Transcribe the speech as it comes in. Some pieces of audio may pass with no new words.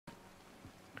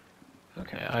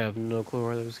Okay, I have no clue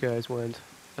where those guys went,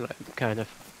 and I kind of.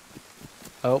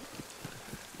 Oh, I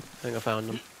think I found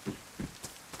them.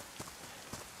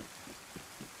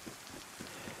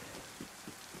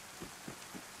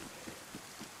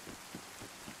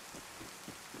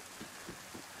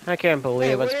 I can't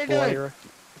believe what it's are you bloody. doing?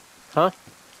 Huh?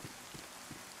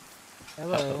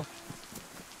 Hello.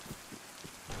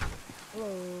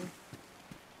 Hello.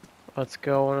 What's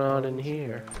going on Oh, in it's you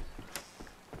here? guys.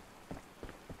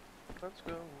 Let's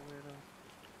go.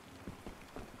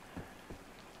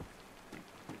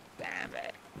 Damn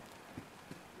it.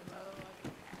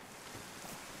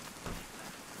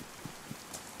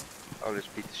 I'll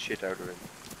just beat the shit out of him.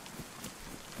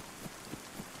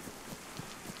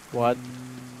 What?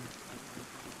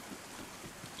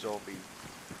 Zombie.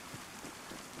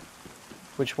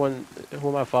 Which one? Who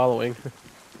am I following?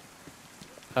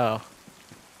 Oh.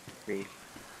 Me.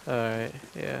 Alright,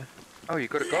 yeah. Oh, you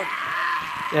got a gun.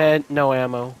 And no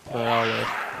ammo, but I'll live.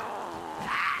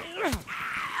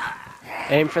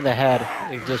 Aim for the head.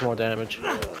 It does more damage.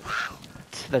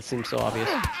 That seems so obvious.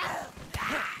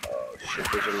 Oh shit,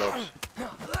 those are logs.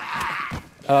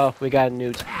 Oh, we got a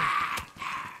newt.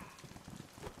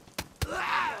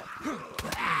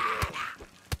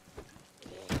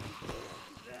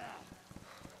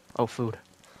 Oh, food.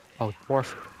 Oh, more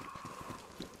food.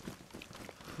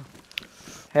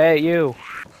 Hey, you!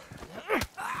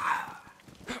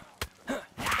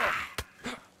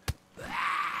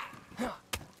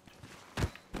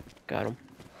 Got him.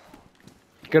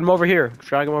 Get him over here.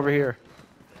 Drag him over here.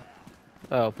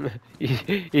 Oh,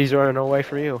 he's running away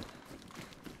from you.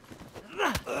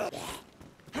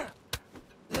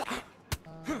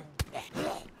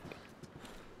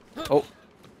 Oh.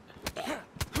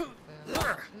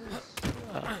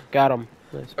 Got him.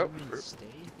 Nice. Oh,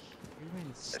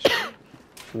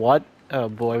 What? Oh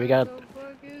boy, we got. What the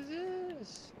fuck is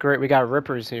this? Great, we got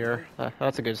rippers here.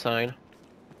 That's a good sign.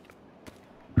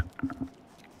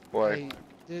 why? Hey,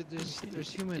 dude,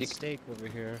 there's human steak over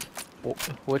here.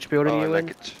 Which building Oh, are I you like in?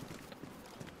 it.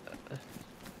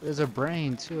 There's a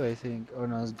brain too, I think. Oh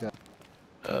no, it's got.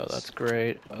 Oh, that's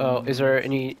great. Oh, is there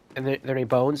any? Are there any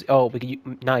bones? Oh, we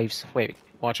can knives. Wait,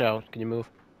 watch out. Can you move?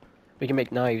 We can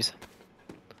make knives.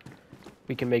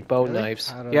 We can make bone Really?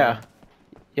 knives. Out of, Yeah,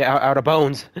 yeah, out of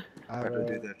bones. How do I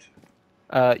do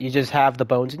that? You just have the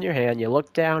bones in your hand. You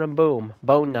look down and boom,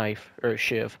 bone knife or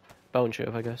shiv, bone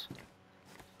shiv, I guess.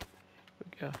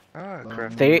 Yeah. Ah,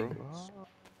 craft They- rope.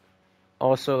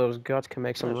 Also, those guts can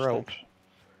make some Nice, rope. thanks.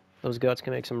 Those guts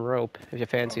can make some rope if you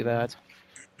fancy that.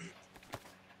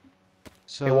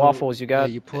 So, Hey, Waffles, you got?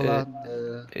 Yeah, you pull out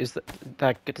the. Is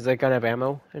that does that gun have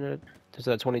ammo in it? Does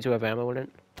that 22 have ammo in it?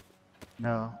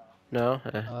 No. No?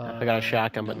 I got a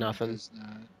shotgun, but No, it nothing. does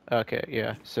not. Okay,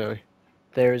 yeah. So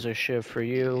there's a shiv for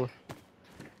you.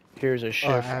 Here's a Oh, I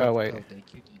shiv. have. Oh wait. Oh,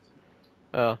 thank you.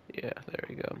 Oh yeah. There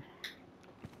you go.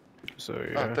 So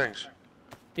Oh, yeah. thanks.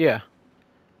 Yeah.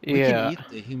 We can Yeah. eat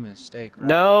the human steak, right?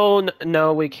 No,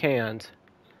 no, we can't.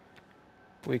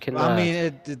 We Well, I cannot. mean,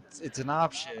 it's an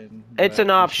option. It's But an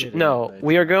we option. shouldn't, No, but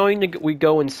we it's are an option.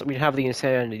 going to. We have the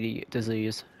insanity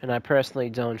disease, and I personally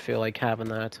don't feel like having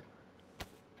that.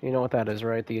 You know what that is,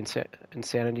 right? The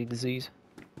insanity disease.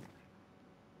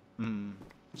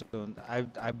 So I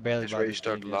barely It's bought where you this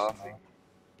start game laughing.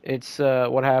 It's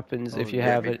what happens Oh, if you yeah.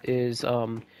 have it is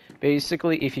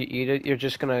basically if you eat it, you're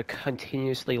just gonna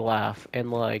continuously laugh and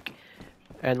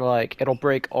it'll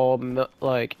break all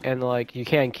and you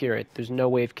can't cure it. There's no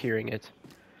way of curing it.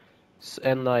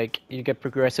 And you get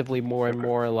progressively more and Okay.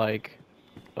 more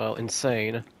well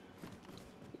insane.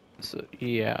 So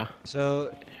yeah,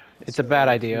 So it's a bad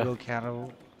if we idea. go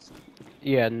cannibal,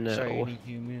 Yeah, start no. eating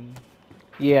human.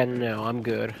 Yeah, no, I'm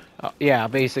good. Yeah,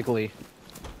 basically.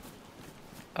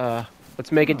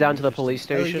 Let's make it down to the police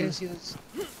Oh, you station. guys see this?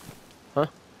 Huh?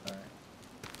 Alright.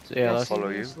 So yeah, I'll let's. follow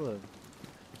you. Look,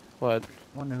 What?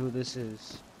 wonder who this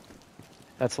is.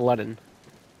 That's Lenin.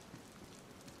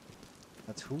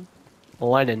 That's who?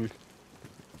 Lenin.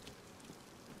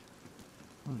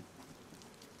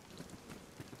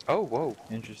 Oh, whoa.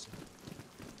 Interesting.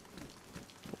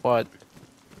 What?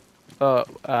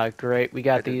 Great. We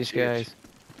got I didn't these see it. guys.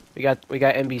 We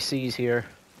got NBCs here.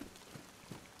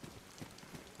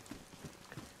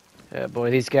 Yeah,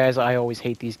 boy, these guys. I always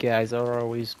hate these guys. They're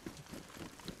always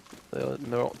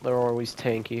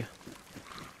tanky.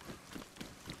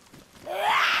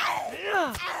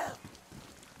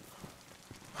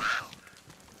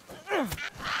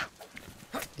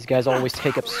 These guys always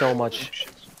take up so much.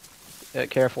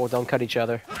 Careful, don't cut each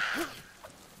other.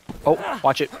 Oh,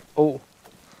 watch it. Oh,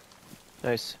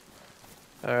 nice.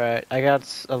 All right, I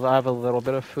have a little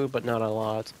bit of food, but not a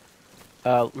lot.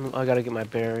 I gotta get my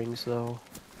bearings though.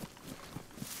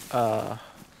 Uh.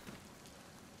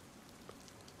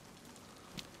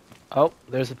 Oh,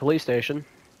 there's the police station.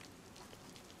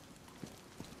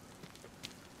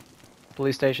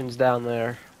 Police station's down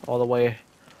there, all the way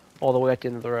at the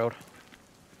end of the road.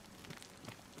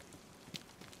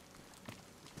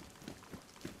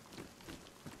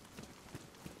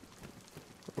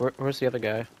 Where's the other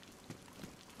guy?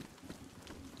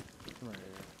 Right.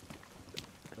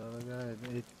 The other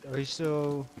guy. Are you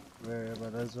still where?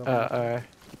 But that's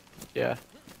Yeah.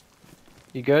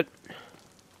 You good?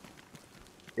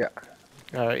 Yeah.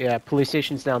 Yeah, police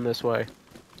station's down this way.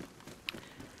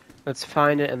 Let's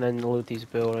find it and then loot these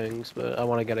buildings, but I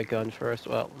want to get a gun first.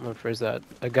 Well, what first that?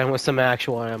 A gun with some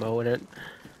actual ammo in it.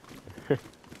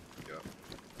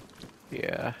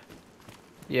 Yeah.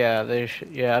 Yeah,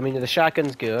 yeah, I mean the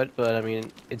shotgun's good, but I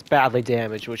mean it's badly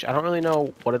damaged, which I don't really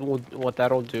know what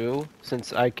that'll do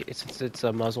since it's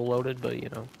a muzzle loaded, but you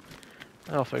know,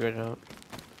 I'll figure it out.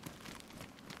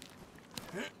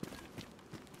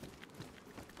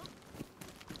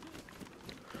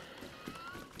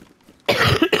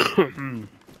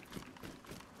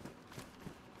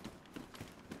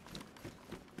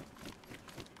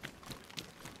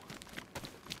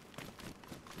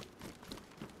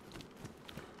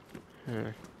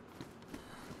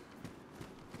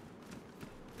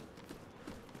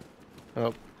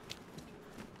 Oh.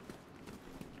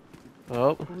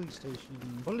 Oh. police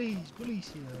station.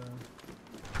 Police here.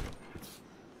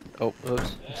 Oh,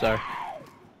 oops. I'm sorry.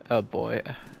 Oh boy.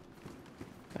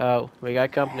 Oh, we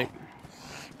got company.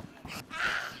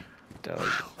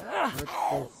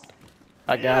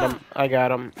 I got him. I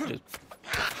got him. Just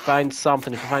find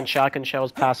something. If you find shotgun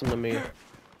shells, pass them to me.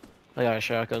 I got a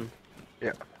shotgun.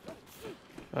 Yeah.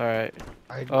 Alright.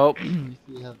 I Oh. If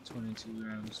you have 22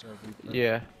 rounds, that'll be perfect.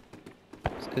 Yeah.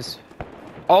 This.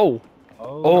 Oh!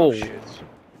 Oh, Oh! Shit.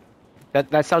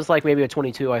 That sounds like maybe a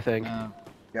 22, I think.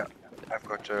 Yeah. I've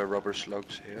got rubber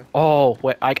slugs here. Oh,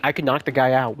 wait, I could knock the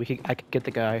guy out. I could get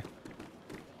the guy.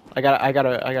 I got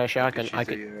a shotgun. Gives you I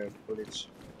could. the bullets.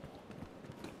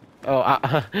 Oh,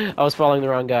 I was following the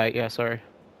wrong guy. Yeah, sorry.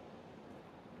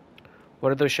 What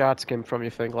did those shots come from? You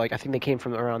think? Like, I think they came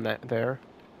from around that there.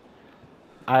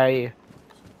 Actually,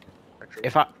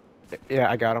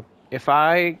 Yeah, I got him. If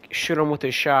I shoot him with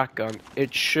a shotgun,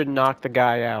 it should knock the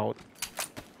guy out.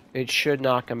 It should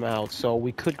knock him out. So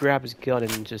we could grab his gun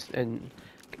and just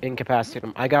incapacitate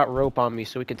him. I got rope on me,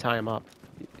 so we could tie him up.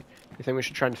 You think we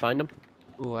should try and find him?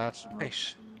 oh, absolutely.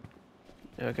 nice.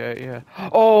 Okay, yeah.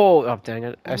 Oh, dang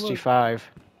it. Oh, look. SG5.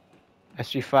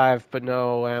 SG5, but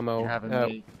no ammo. You haven't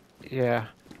made. Yeah.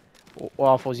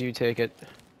 Waffles, you take it.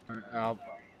 I'll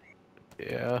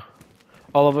Yeah.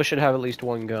 All of us should have at least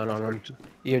one gun on them,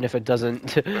 even if it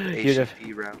doesn't. Got even if.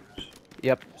 ACP rounds.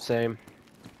 Yep, same.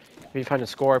 If you find a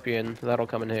scorpion, that'll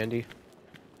come in handy.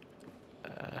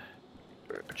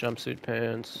 Jumpsuit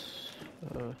pants.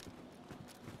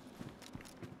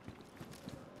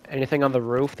 Anything on the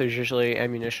roof? There's usually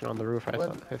ammunition on the roof.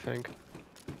 I think.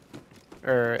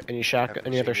 Or any Haven't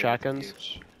any other seen it shotguns?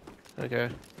 yet. Okay.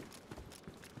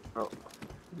 Oh.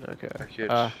 Okay. Not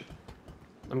yet.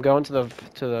 I'm going to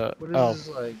the. What is Oh. this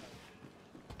like?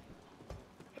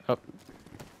 Oh.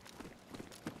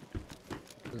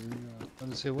 I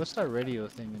was say, what's that radio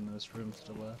thing in this room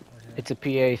to the left? Right here? It's a PA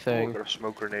Oh, I thing. got a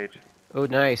smoke grenade. Oh,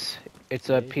 nice. It's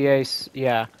a PA.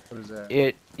 Yeah. What is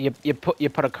that? You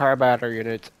put a car battery in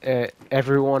it.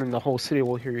 Everyone in the whole city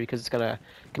will hear you because it's gonna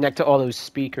connect to all those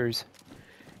speakers.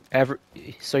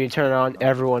 So you turn it on,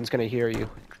 everyone's gonna hear you.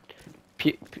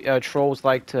 Trolls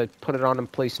like to put it on and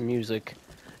play some music.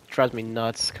 It drives me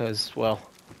nuts because, well,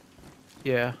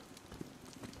 yeah.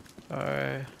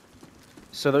 Alright.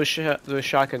 So those those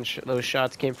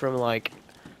shots came from like,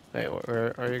 wait,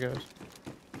 where are you guys?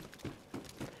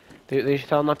 They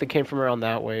sound like they came from around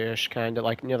that way-ish, kind of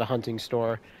like near the hunting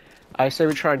store. I say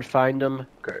we try and find him,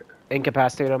 Okay.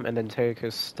 incapacitate him, and then take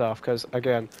his stuff. Because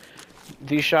again,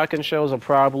 these shotgun shells will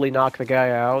probably knock the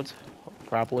guy out,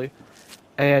 probably.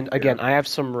 And again, I have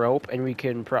some rope, and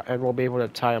we'll be able to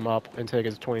tie him up and take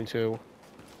his 22.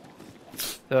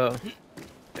 So,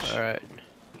 all right.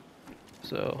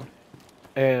 So,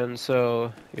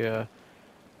 yeah.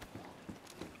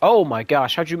 Oh my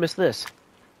gosh, how'd you miss this?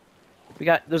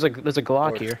 There's a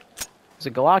Glock here. There's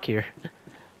a Glock here.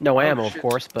 No ammo, of shit.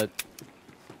 course, but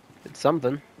it's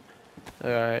something.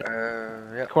 Alright.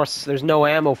 Yeah. Of course, there's no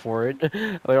ammo for it.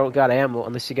 We don't got ammo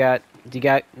unless do you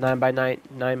got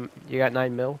 9x9, you got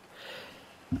 9 mil?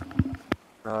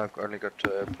 No, I've only got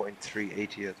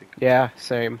 .380, I think. Yeah,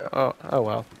 same. Yeah. Oh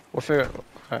well. We'll figure,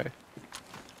 alright.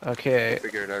 Okay,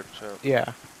 Figure it out. So.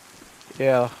 yeah.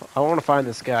 Yeah, I want to find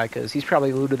this guy because he's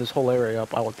probably looted this whole area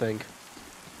up. I would think.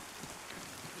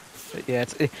 But yeah,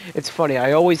 it's funny.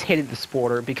 I always hated the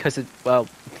Sporter because it's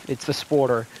the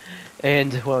Sporter,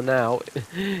 and well now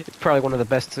it's probably one of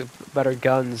the better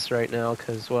guns right now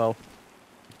because well,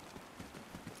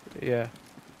 yeah.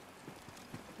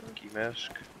 Monkey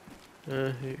mask.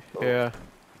 Uh, Oh. yeah.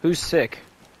 Who's sick?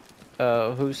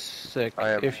 Who's sick?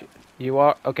 I am. If you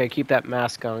are, okay, keep that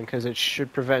mask on, because it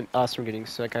should prevent us from getting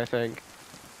sick, I think.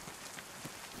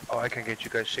 Oh, I can get you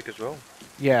guys sick as well.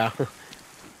 Yeah.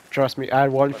 Trust me, I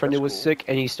had one Oh, friend that's who was cool. sick,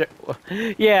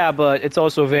 and yeah, but it's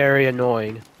also very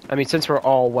annoying. I mean, since we're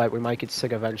all wet, we might get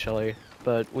sick eventually,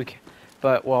 but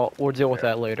well, we'll deal with Yeah.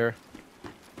 that later.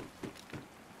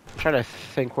 I'm trying to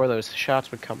think where those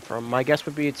shots would come from. My guess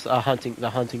would be it's the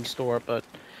hunting store, but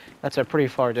that's a pretty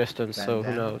far distance, so who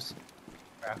Bandana. knows?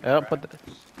 Yeah, put the,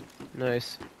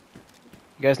 nice.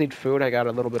 You guys need food? I got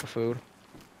a little bit of food.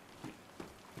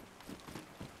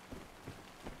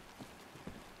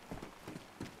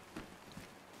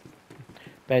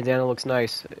 Bandana looks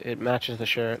nice. It matches the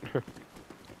shirt.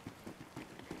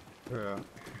 Yeah.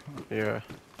 Yeah.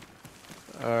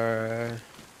 Alright.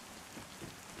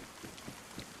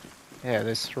 Yeah,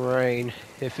 this rain.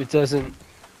 If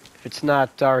it's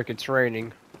not dark, it's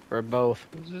raining. Or both.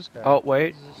 Who's this guy? Oh,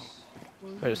 wait.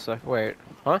 Who's Wait a sec. Wait.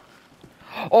 Huh?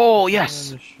 Oh, this yes!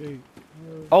 guy on the street?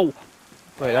 Oh!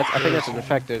 Wait, I think that's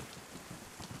infected.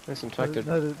 That's infected.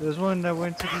 No, there's one that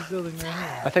went to this building right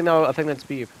here. I think that's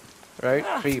Beep. Right?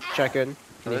 Beep, check in.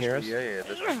 Can you hear us? Yeah, yeah,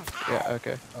 that's me. Yeah,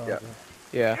 okay. Oh, Yeah. okay.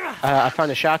 Yeah. I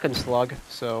found a shotgun slug,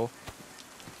 so...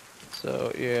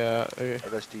 So, yeah. Oh,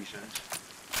 that's decent.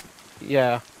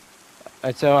 Yeah.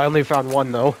 So I only found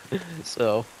one, though.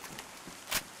 So...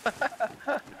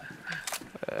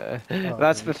 Oh,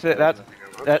 that's the thing. That...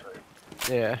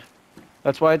 Yeah.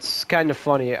 That's why it's kind of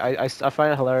funny. I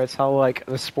find it hilarious how, like,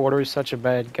 the Sporter is such a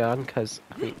bad gun, because,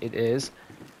 I mean, it is.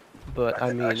 But, I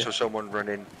I mean... saw someone run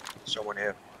in. Someone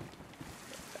here.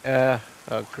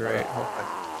 Oh, great.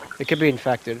 It could be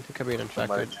infected. It could be an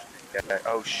infected. Yeah.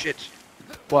 Oh shit.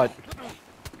 What?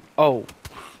 Oh.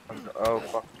 Oh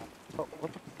fuck. Oh,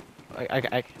 what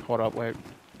the... hold up, wait.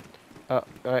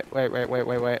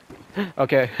 Wait.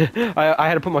 Okay. I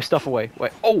had to put my stuff away.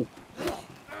 Wait. Oh!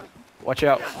 Watch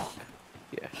out.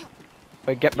 Yeah.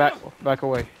 Wait, get back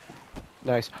away.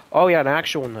 Nice. Oh yeah, an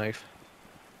actual knife.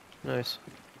 Nice.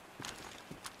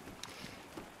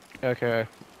 Okay.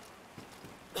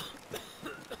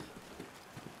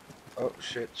 Oh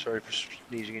shit. Sorry for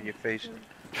sneezing in your face.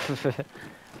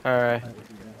 Alright.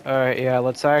 Alright, yeah,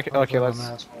 let's act. Okay, Hopefully let's. my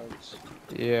mask works.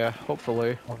 Yeah,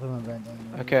 hopefully. Hopefully my bandana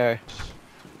works. Okay.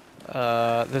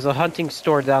 There's a hunting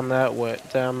store down that way.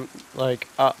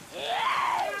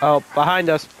 Oh, behind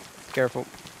us. Careful.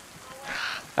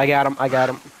 I got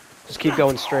him. Just keep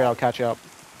going straight, I'll catch up.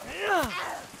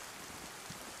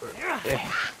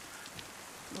 Yeah.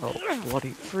 Oh,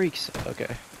 bloody freaks.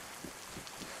 Okay.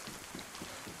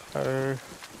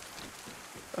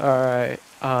 Alright.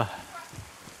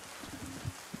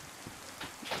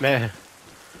 Man.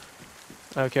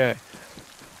 Okay.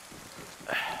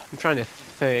 I'm trying to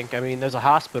think. I mean, there's a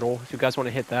hospital, if you guys want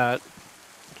to hit that.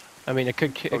 I mean, it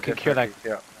could cure that.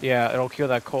 Yeah. Yeah, it'll cure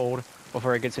that cold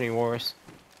before it gets any worse.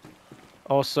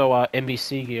 Also,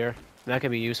 NBC gear. That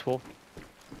could be useful.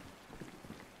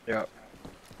 Yeah.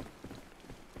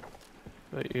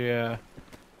 But yeah.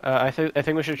 I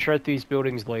think we should tread these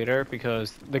buildings later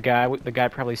because the guy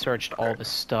probably searched all this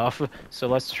stuff. So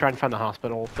let's try and find the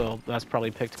hospital. Though that's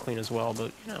probably picked clean as well.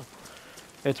 But you know,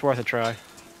 it's worth a try.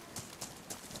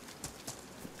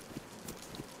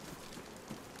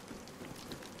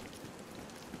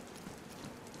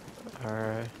 All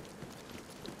right.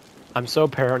 I'm so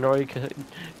paranoid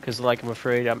because like I'm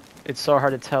afraid it's so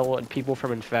hard to tell what people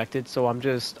from infected. So I'm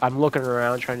looking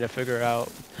around trying to figure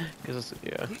out because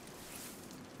yeah.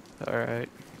 All right.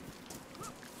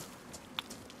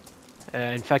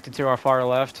 Infected to our far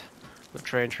left. The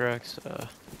train tracks.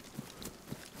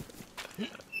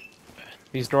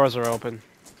 These doors are open.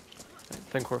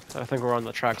 I think we're on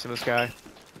the tracks of this guy.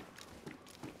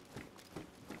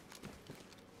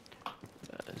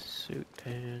 Suit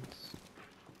pants.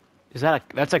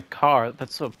 That's a car.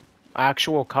 That's a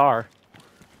actual car.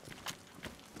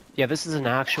 Yeah, this is an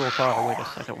actual car. Wait a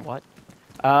second. What?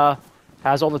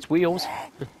 Has all its wheels.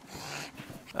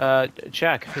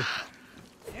 Check.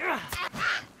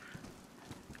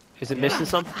 Is it missing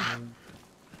something?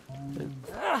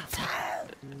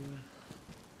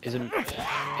 Is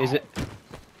it?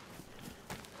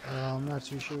 I'm not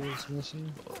too sure what's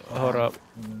missing. Hold up.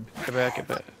 Get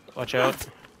back. Watch out.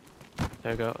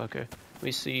 There we go. Okay. Let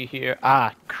me see here.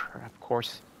 Ah, crap. Of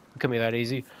course. Could be that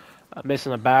easy.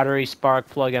 Missing a battery, spark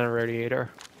plug, and a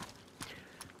radiator.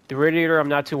 The radiator I'm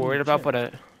not too Ooh, worried about,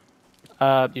 check.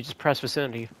 but you just press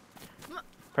vicinity.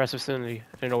 Press vicinity,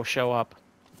 and it'll show up.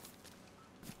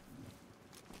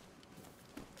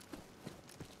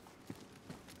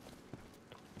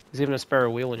 There's even a spare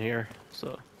wheel in here.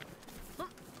 So,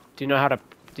 do you know how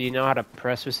to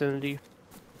press vicinity?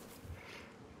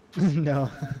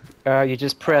 No. You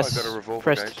just Oh, I got a press revolver,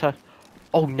 press guys. the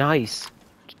Oh, nice.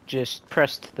 Just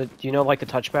press the. Do you know like the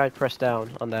touchpad? Press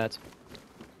down on that.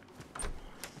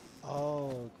 Oh,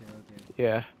 okay.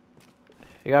 Yeah.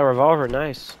 You got a revolver.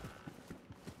 Nice.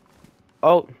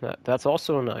 Oh, that's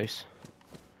also nice.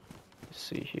 Let's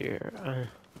see here.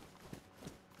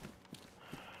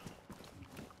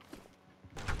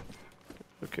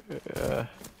 Okay.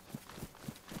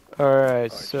 All right. Oh, I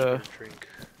just So. got a drink.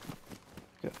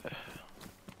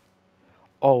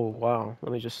 Oh wow.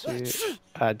 Let me just see.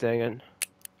 Ah, dang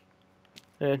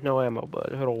it. No ammo,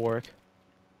 but it'll work.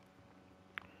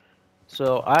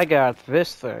 So I got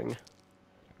this thing.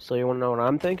 So you wanna know what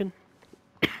I'm thinking?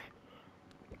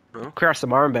 No? Crash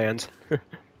some armbands.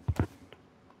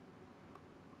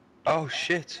 Oh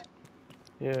shit!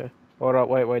 Yeah. Hold up,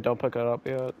 wait, don't pick that up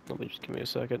yet. Let me just give me a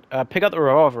second. Pick up the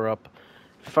revolver up.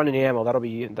 Find any ammo, that'll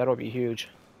be huge.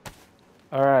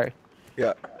 Alright.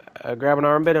 Yeah. Grab an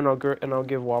armband and I'll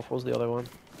give Waffles the other one.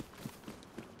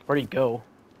 Where'd he go?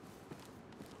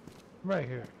 Right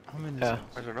here. I'm in this Yeah.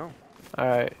 house. I don't know.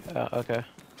 Alright, okay.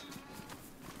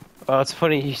 Oh, it's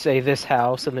funny you say this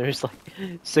house and there's like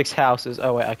 6 houses.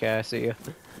 Oh wait, okay, I see you.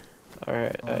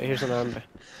 Alright, here's an armband.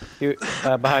 Here,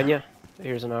 behind you.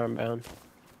 Here's an armband.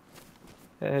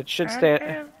 It should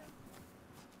stand.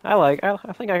 I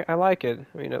think I like it.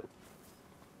 I mean,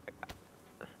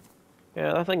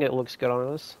 yeah, I think it looks good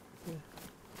on us. Yeah.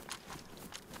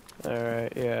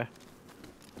 Alright, yeah.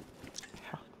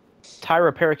 Tire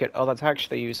repair kit. Oh, that's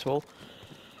actually useful.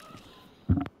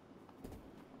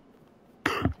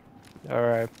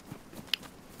 Alright.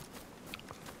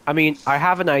 I mean, I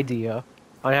have an idea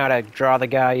on how to draw the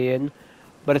guy in,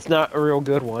 but it's not a real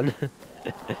good one.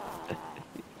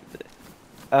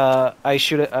 My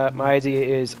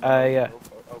idea is hold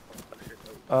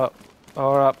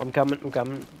up, I'm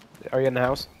coming. Are you in the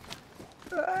house?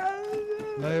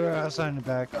 No, you're outside in the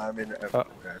back. I'm in the Oh.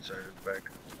 outside of the back.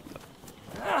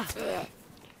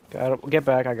 Got him. Get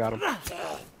back, I got him.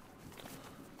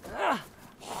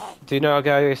 Do you know,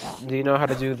 guys, do you know how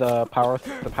to do the power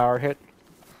hit?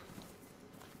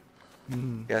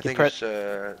 Mm. Yeah, I You think press-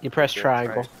 it's You press yeah,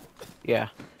 triangle. Yeah.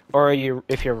 Or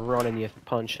if you're running, you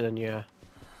punch, then yeah.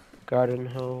 Garden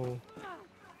hole.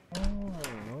 Oh,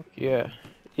 okay. Yeah.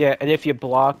 Yeah, and if you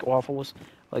block Waffles,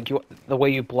 like the way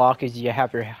you block is you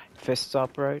have your fists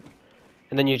up, right?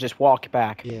 And then you just walk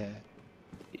back. Yeah.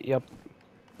 Yep.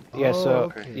 Yeah, Oh, so,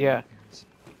 okay. yeah.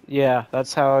 Yeah,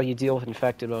 that's how you deal with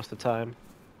infected most of the time.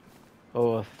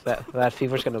 Oh, that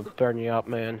fever's gonna burn you up,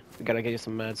 man. We gotta get you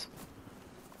some meds.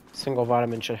 Single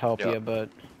vitamin should help Yeah. you, but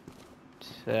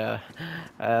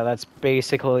that's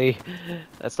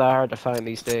that's not hard to find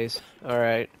these days. All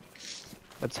right,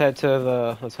 let's head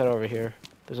over here.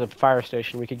 There's a fire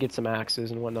station. We could get some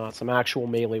axes and whatnot, some actual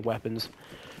melee weapons.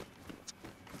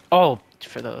 Oh,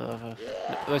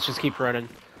 let's just keep running.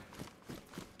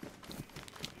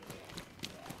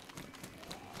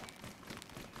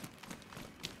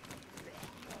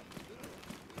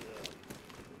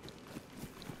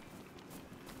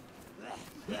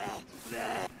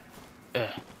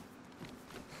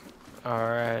 All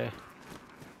right.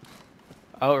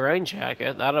 Oh, rain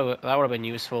jacket. That would have been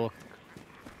useful.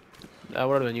 That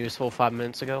would have been useful 5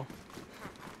 minutes ago.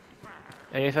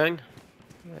 Anything?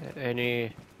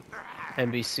 Any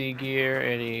NBC gear?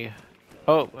 Any?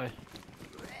 Oh,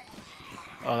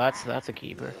 oh, that's a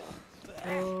keeper.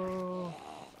 Oh.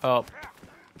 Oh.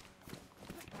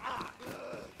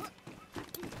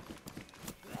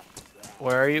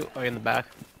 Where are you? Oh, in the back.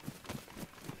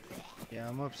 Yeah,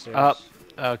 I'm upstairs.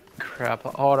 Oh, crap.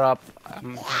 Hold up.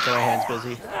 I'm getting my hands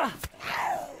busy.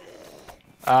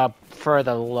 For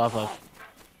the love of...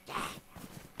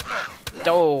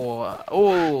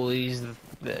 Oh, he's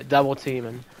double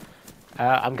teaming.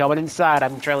 I'm going inside.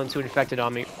 I'm trailing 2 infected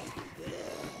on me.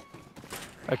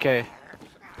 Okay.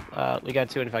 We got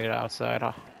 2 infected outside.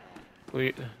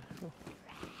 Okay.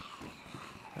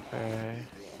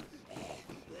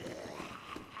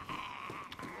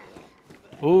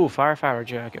 Ooh, firefighter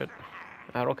jacket.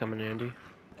 That'll come in handy.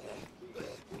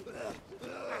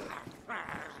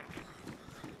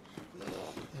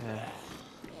 Yeah.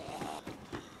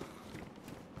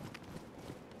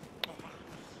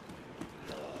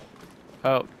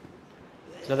 Oh.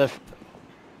 Another...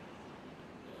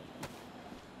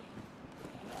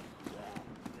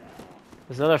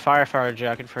 There's another firefighter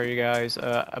jacket for you guys.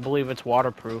 I believe it's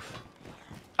waterproof.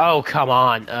 Oh, come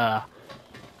on.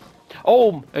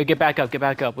 Oh, get back up, get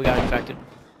back up. We got infected.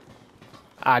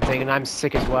 Ah, dang it, I'm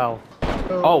sick as well.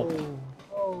 Oh,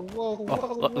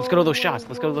 let's go to those shots.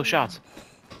 Let's go to those shots.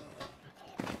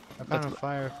 I found a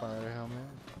firefighter helmet.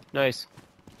 Nice.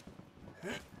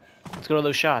 Let's go to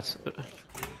those shots.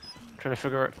 Trying to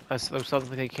figure out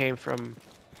something they came from.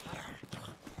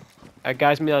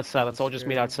 Guys, meet outside. Let's all just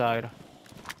meet outside.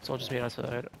 Let's all just meet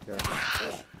outside.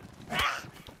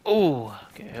 Ooh.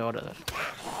 Okay, hold on.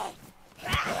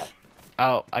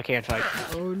 Oh, I can't fight.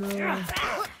 Oh no.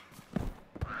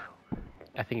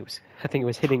 I think it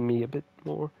was hitting me a bit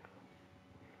more.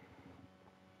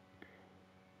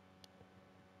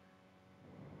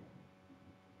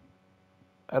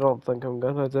 I don't think I'm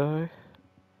gonna die.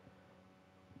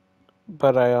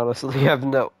 But I honestly have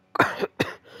no.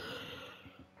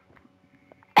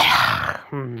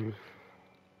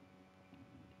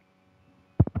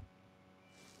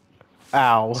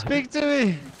 Ow. Speak to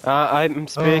me! I'm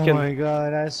speaking. Oh my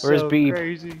god, that's Where's so Beep?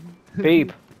 crazy.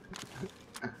 Beep.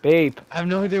 Beep. I have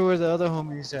no idea where the other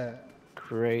homies at.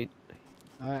 Great.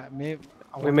 I We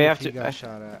wonder may if have he to- got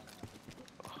shot at.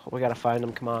 We gotta find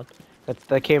them, come on.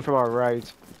 That came from our right.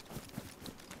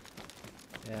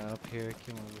 Yeah, up here, it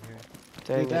came over here.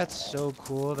 Dang Dude, it. that's so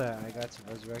cool that I got to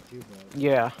resurrect you, but...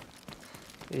 Yeah.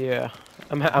 Yeah.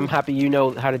 I'm happy you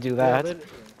know how to do that.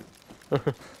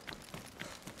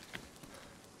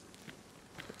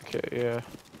 Okay, yeah.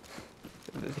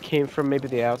 It came from maybe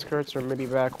the outskirts or maybe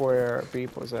back where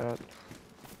Beep was at.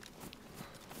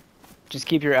 Just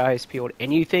keep your eyes peeled.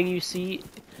 Anything you see,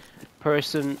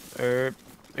 person or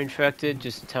infected,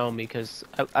 just tell me, because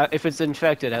if it's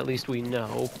infected, at least we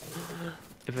know.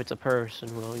 If it's a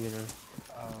person, well, you know.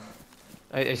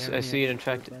 I see it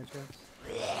infected.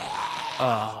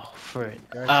 Oh, frick.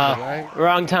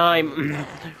 Wrong time.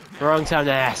 Wrong time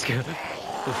to ask.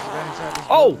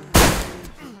 Oh!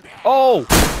 Oh!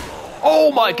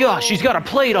 Oh my gosh, she's got a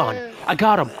plate on! I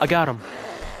got him, I got him.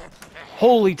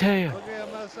 Holy damn.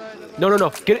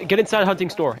 No. Get inside hunting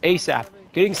store, ASAP.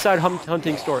 Get inside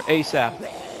hunting store, ASAP.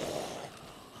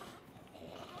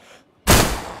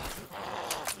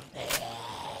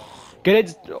 Get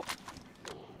it.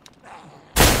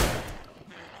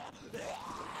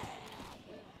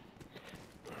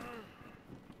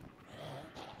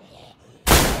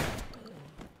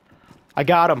 I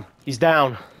got him. He's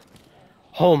down.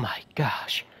 Oh my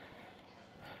gosh.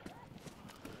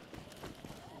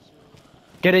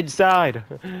 Get inside.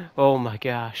 Oh my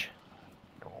gosh.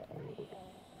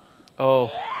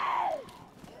 Oh.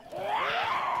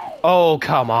 Oh,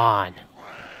 come on.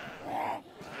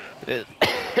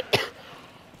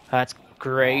 That's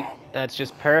great. That's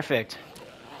just perfect.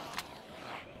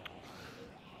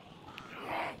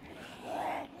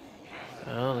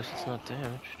 Oh, at least it's not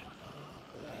damaged.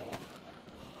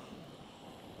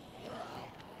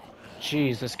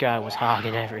 Jeez, this guy was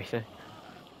hogging everything.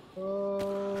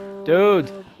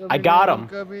 Dude, I got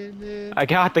him. I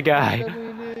got the guy.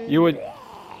 You would...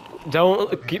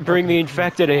 Don't bring the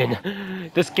infected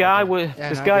in. This guy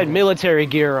had military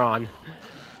gear on.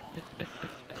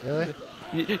 Really?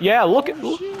 Yeah, look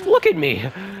at me.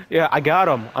 Yeah, I got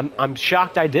him. I'm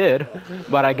shocked I did,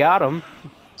 but I got him.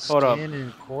 Hold up. Skin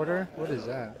and quarter? What is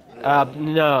that?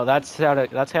 No, that's how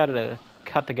to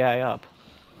cut the guy up.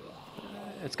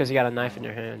 It's because you got a knife in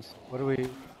your hands. What do we...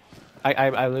 I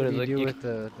What do literally... you do with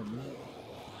the meat?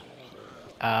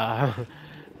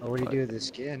 Or what do you do with the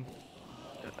skin?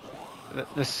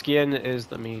 The skin is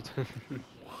the meat.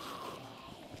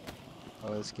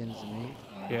 Oh, the skin's the meat?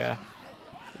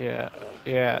 Yeah.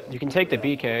 You can take the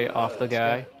BK off the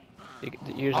guy.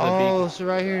 Use the Oh, so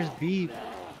right here is beef.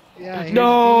 Yeah. Here's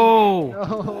No! beef.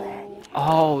 No!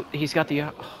 Oh, he's got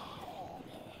the...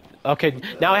 Okay,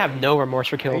 now I have no remorse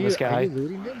for killing this guy. Are you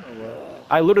looting them or what?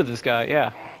 I looted this guy,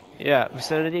 yeah. Yeah,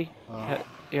 vicinity?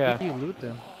 Yeah. How do you loot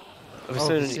them?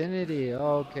 Vicinity. Oh, vicinity.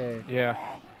 Oh, okay. Yeah.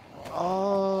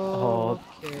 Oh,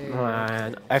 okay.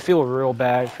 Man. I feel real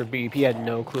bad for Beep. He had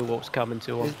no clue what was coming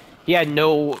to him. He had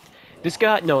no... This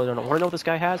guy... No. Wanna know what this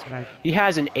guy has? He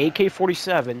has an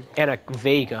AK-47 and a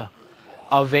Vega.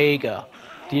 A Vega.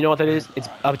 Do you know what that is?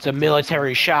 It's a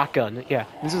military shotgun. Yeah,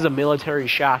 this is a military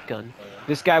shotgun.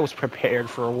 This guy was prepared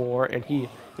for a war, and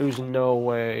there's no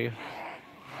way.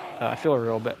 I feel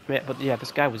real bad, but yeah,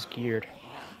 this guy was geared.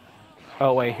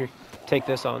 Oh wait, here, take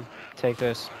this on. Take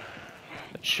this.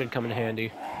 It should come in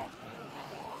handy.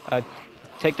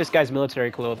 Take this guy's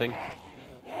military clothing.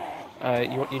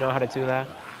 You know how to do that?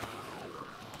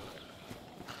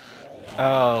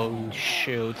 Oh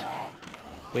shoot,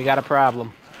 we got a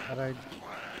problem.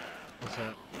 What's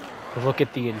that? Look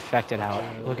at the infected out.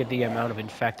 Look at the amount of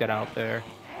infected out there.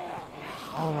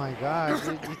 Oh my god.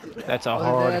 That's a Oh,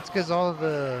 hard. that's because all of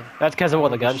the That's because of all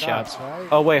the shots, gunshots. right?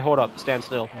 Oh wait, hold up. Stand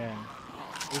still. Yeah.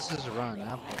 This is a run,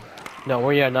 Apple. No,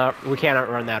 we are not. We cannot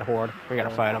run that horde. We gotta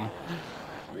fight them.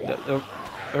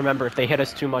 Remember, if they hit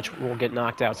us too much, we'll get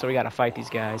knocked out. So we gotta fight these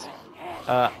guys.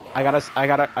 I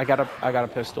got a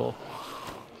pistol.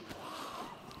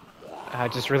 I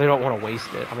just really don't want to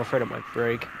waste it. I'm afraid it might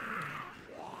break.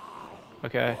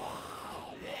 Okay.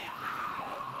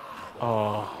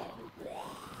 Oh.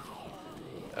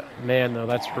 Man, though,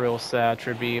 that's real sad,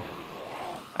 Tribute.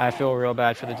 I feel real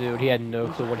bad for the dude. He had no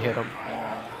clue what hit him.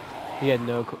 He had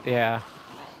no clue. Yeah.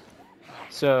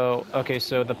 So, okay,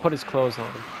 so to put his clothes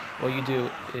on, what you do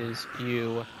is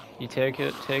you take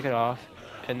it off,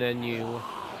 and then you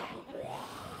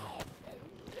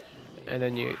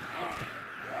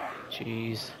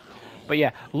jeez. But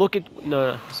yeah, look at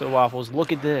no. So Waffles,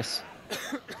 look at this.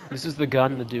 This is the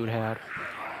gun the dude had.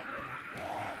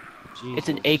 Jesus. It's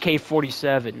an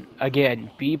AK-47.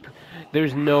 Again, beep.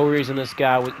 There's no reason this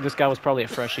guy was probably a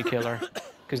freshie killer,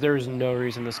 because there's no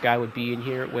reason this guy would be in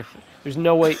here with. There's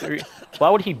no way. Why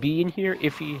would he be in here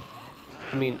if he?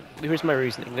 I mean, here's my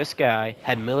reasoning. This guy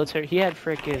had military. He had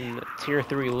freaking tier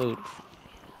 3 loot.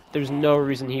 There's no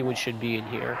reason he should be in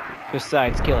here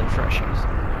besides killing freshies.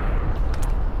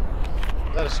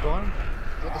 Is that a storm?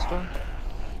 Is that a storm?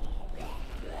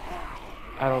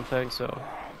 I don't think so.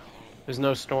 There's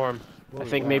no storm. What I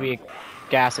was think that? maybe a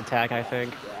gas attack. I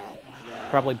think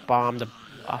probably bombed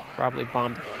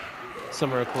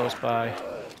somewhere close by.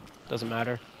 Doesn't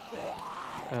matter.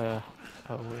 Oh.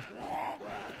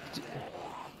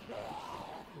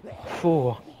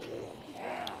 Phew.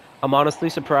 I'm honestly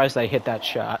surprised I hit that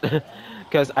shot,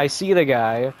 because I see the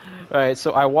guy. Alright,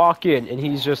 so I walk in and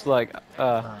he's just like,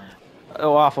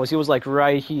 Waffles. He was like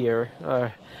right here.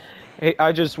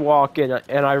 I just walk in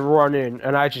and I run in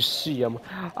and I just see him.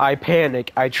 I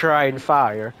panic. I try and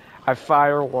fire. I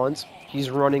fire once. He's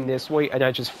running this way and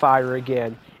I just fire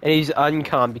again. And he's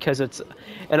uncom because it's...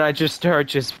 And I just start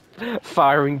just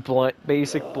firing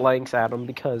basic blanks at him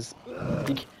because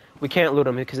we can't loot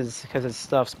him because his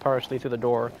stuff's partially through the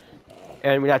door.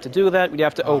 And we'd have to do that. We'd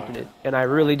have to open it. And I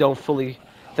really don't fully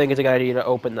think it's a good idea to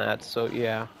open that. So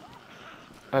yeah.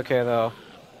 Okay though.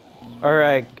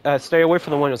 Alright, stay away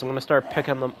from the windows. I'm gonna start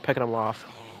picking them off.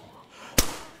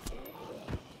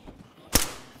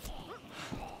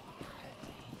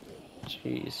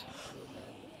 Jeez.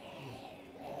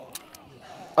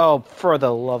 Oh, for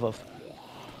the love of...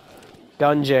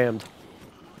 Gun jammed.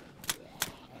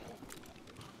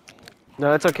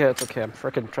 No, it's okay, it's okay. I'm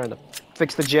freaking trying to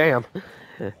fix the jam.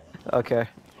 Okay,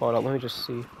 hold on, let me just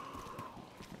see.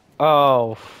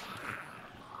 Oh.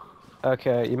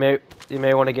 Okay, you may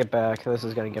want to get back. This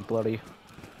is gonna get bloody.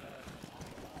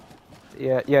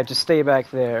 Yeah, just stay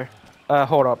back there.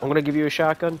 Hold up. I'm gonna give you a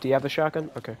shotgun. Do you have the shotgun?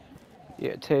 Okay.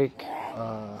 Yeah, take.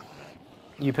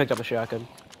 You picked up a shotgun.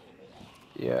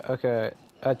 Yeah. Okay.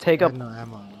 Take up. No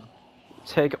ammo.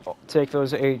 Take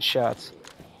those 8 shots.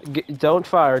 Don't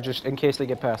fire, just in case they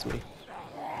get past me.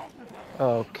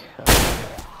 Okay.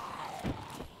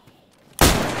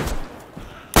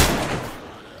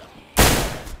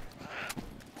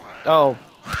 Oh,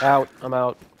 out. I'm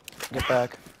out. Get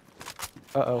back.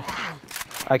 Uh-oh.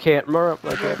 I can't move.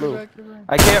 I can't move.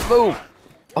 I can't move!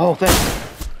 Oh, thanks.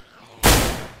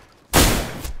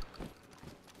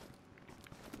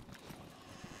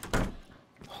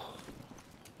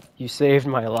 You saved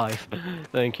my life.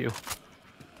 Thank you.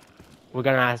 We're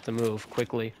gonna have to move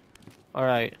quickly.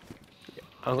 Alright.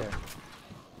 Okay.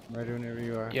 Ready whenever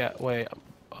you are. Yeah, wait.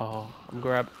 Oh, I'm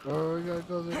grabbing. Oh, we gotta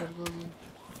go there,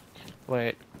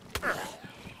 Wait.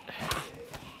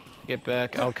 Get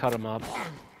back. I'll cut him up.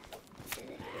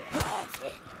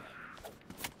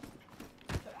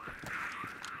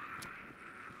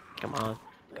 Come on.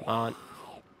 Come on.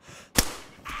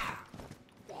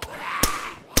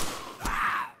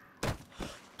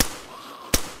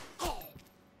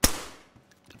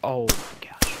 Oh my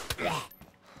gosh.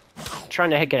 I'm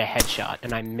trying to get a headshot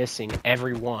and I'm missing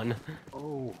every one.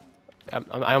 Oh.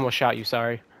 I almost shot you,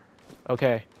 sorry.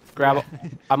 Okay. Grab it.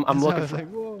 I'm looking for... Like,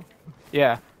 whoa.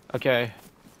 Yeah. Okay.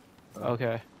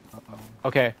 Okay.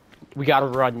 Okay. We gotta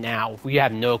run now. We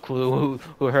have no clue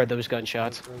who heard those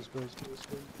gunshots. Go.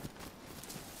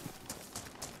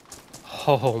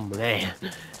 Oh man.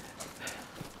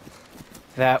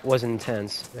 That was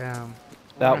intense. Damn.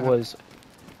 That was...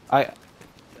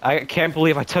 I can't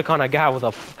believe I took on a guy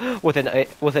with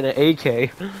an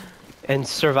AK and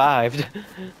survived.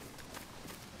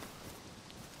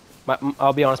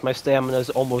 I'll be honest, my stamina is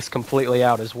almost completely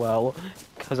out as well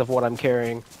because of what I'm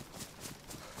carrying.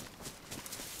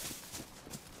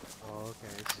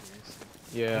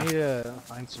 Yeah. I need to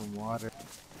find some water.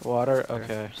 Water? or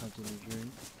Okay. Something to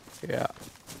drink. Yeah.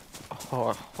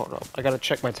 Hold up. I gotta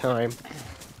check my time.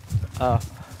 Uh.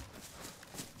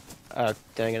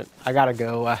 Dang it. I gotta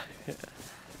go.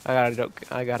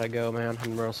 I gotta go, man.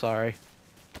 I'm real sorry.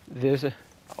 This.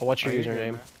 What's your Oh, you're good,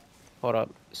 username? man. Hold up,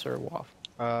 Sir Waff.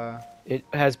 Uh, It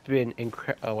has been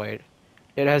Oh wait.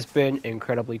 It has been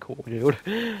incredibly cool, dude.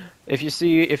 If you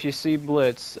see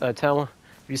Blitz, tell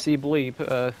if you see Bleep,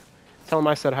 tell him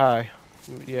I said hi.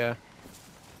 Yeah.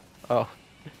 Oh.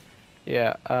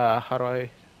 Yeah. How do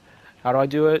I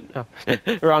do it? Oh.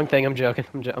 Wrong thing. I'm joking.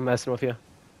 I'm messing with you.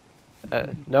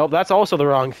 No, that's also the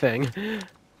wrong thing.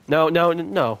 No, no,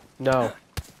 no, no,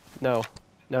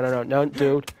 no, no,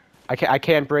 dude. I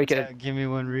can't break it. give me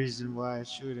one reason why I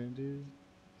shouldn't, dude.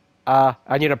 I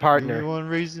need a Give me partner. one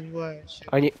reason why I I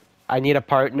shouldn't. need I need a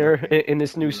partner Okay, in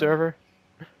this new you're right. server.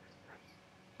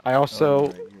 I Oh, you're also,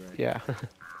 right. You're right. yeah,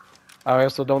 I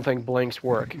also don't think blinks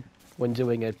work when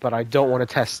doing it, but I don't want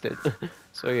to test it.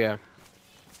 So yeah,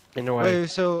 in a way. Wait,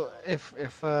 so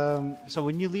so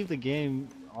when you leave the game,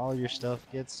 all your stuff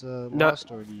gets No,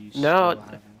 lost, or do you no, still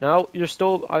have it? no. You're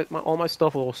still. All my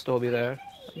stuff will still be there.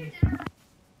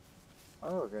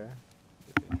 Oh, okay.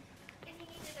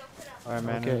 All right,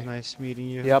 man. It was Okay. nice meeting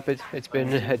you. Yep. It's been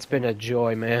Thank you. it's been a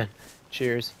joy, man.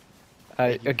 Cheers.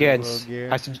 Thank you for the Again, little gear.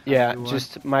 Have a yeah, good one.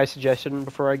 just my suggestion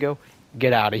before I go,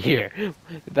 get out of here.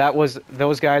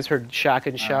 Those guys heard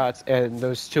shotgun shots and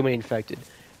those too many infected.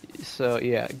 So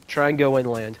yeah, try and go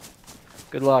inland.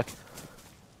 Good luck.